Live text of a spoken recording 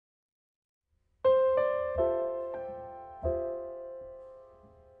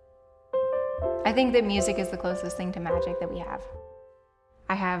I think that music is the closest thing to magic that we have.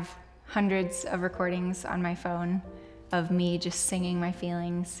 I have hundreds of recordings on my phone of me just singing my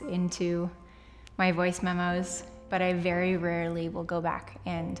feelings into my voice memos, but I very rarely will go back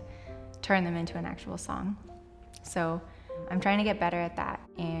and turn them into an actual song. So I'm trying to get better at that,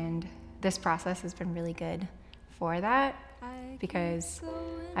 and this process has been really good for that because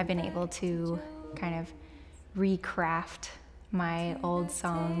I've been able to kind of recraft my old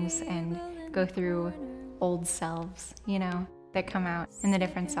songs and go through old selves, you know, that come out in the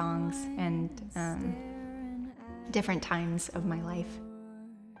different songs and different times of my life.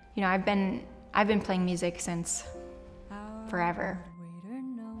 You know, I've been playing music since forever.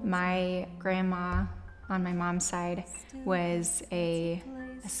 My grandma on my mom's side was a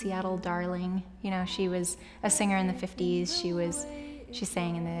Seattle darling. You know, she was a singer in the 50s. She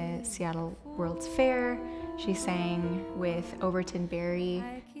sang in the Seattle World's Fair. She sang with Overton Berry.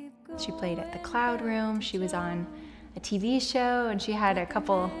 She played at the Cloud Room. She was on a TV show, and she had a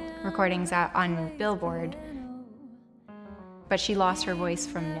couple recordings out on Billboard. But she lost her voice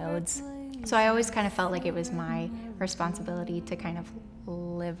from nodes. So I always kind of felt like it was my responsibility to kind of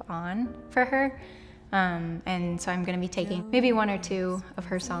live on for her. And so I'm going to be taking maybe one or two of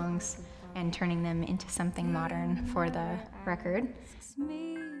her songs and turning them into something modern for the record.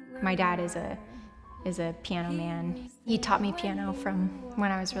 My dad is a piano man. He taught me piano from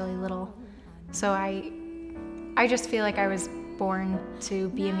when I was really little. So I just feel like I was born to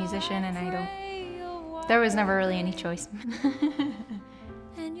be a musician, and there was never really any choice.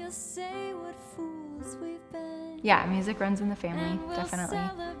 Yeah, music runs in the family, definitely.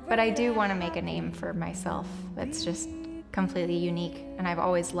 But I do want to make a name for myself that's just completely unique, and I've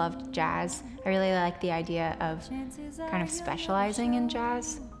always loved jazz. I really like the idea of kind of specializing in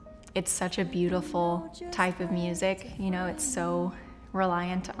jazz. It's such a beautiful type of music, you know, it's so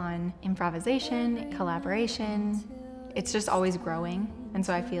reliant on improvisation, collaboration. It's just always growing, and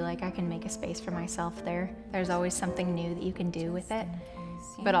so I feel like I can make a space for myself there. There's always something new that you can do with it,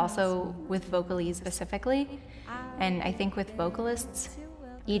 but also with vocalese specifically. And I think with vocalists,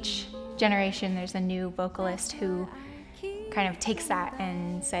 each generation there's a new vocalist who kind of takes that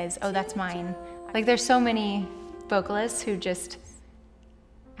and says, oh, that's mine. Like, there's so many vocalists who just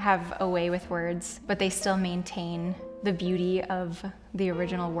have a way with words, but they still maintain the beauty of the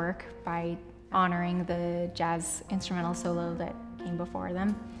original work by honoring the jazz instrumental solo that came before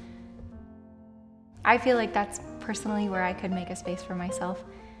them. I feel like that's personally where I could make a space for myself.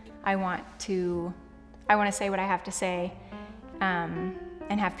 I want to say what I have to say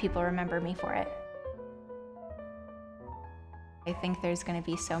and have people remember me for it. I think there's going to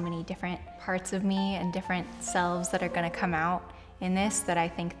be so many different parts of me and different selves that are going to come out in this, that I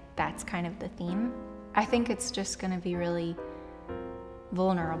think that's kind of the theme. I think it's just going to be really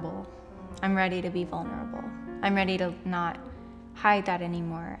vulnerable. I'm ready to be vulnerable. I'm ready to not hide that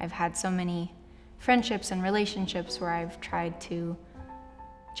anymore. I've had so many friendships and relationships where I've tried to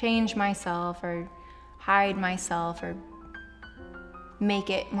change myself or hide myself or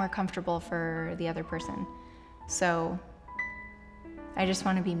make it more comfortable for the other person. So I just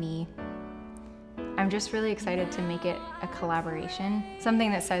want to be me. I'm just really excited to make it a collaboration,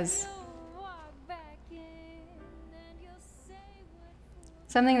 something that says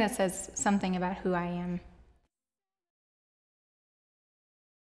something about who I am.